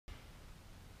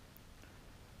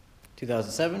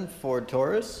2007 Ford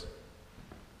Taurus.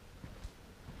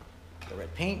 The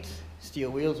red paint, steel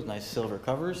wheels with nice silver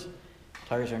covers.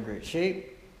 Tires are in great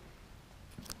shape.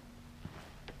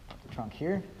 The trunk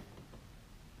here.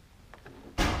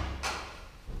 Come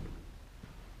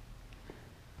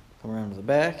around to the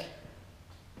back.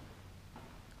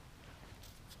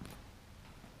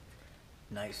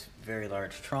 Nice, very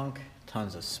large trunk,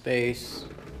 tons of space.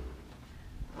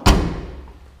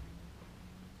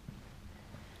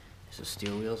 This is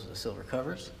steel wheels with the silver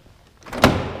covers.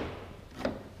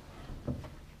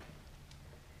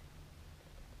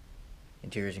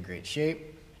 Interior's in great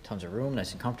shape, tons of room,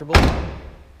 nice and comfortable.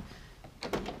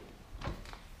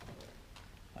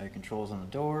 All your controls on the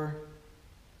door.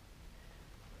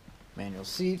 Manual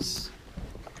seats.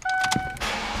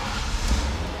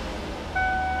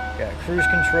 Got cruise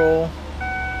control.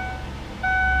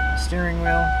 Steering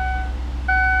wheel.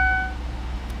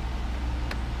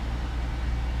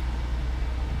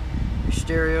 Your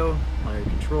stereo, all your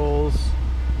controls,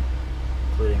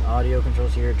 including audio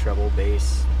controls here, treble,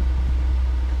 bass,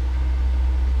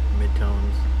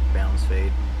 mid-tones, balance,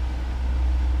 fade.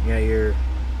 You got your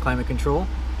climate control.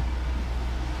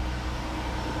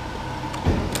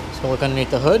 Let's go look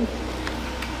underneath the hood.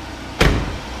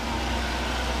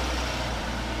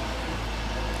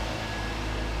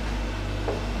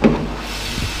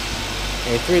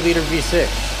 A 3-liter V6.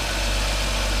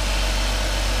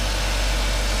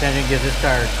 This engine gives this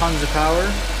car tons of power.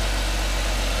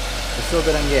 It's still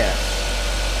good on gas.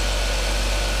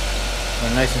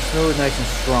 And nice and smooth, nice and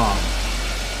strong.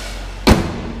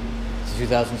 This is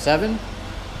 2007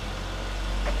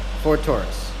 Ford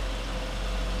Taurus.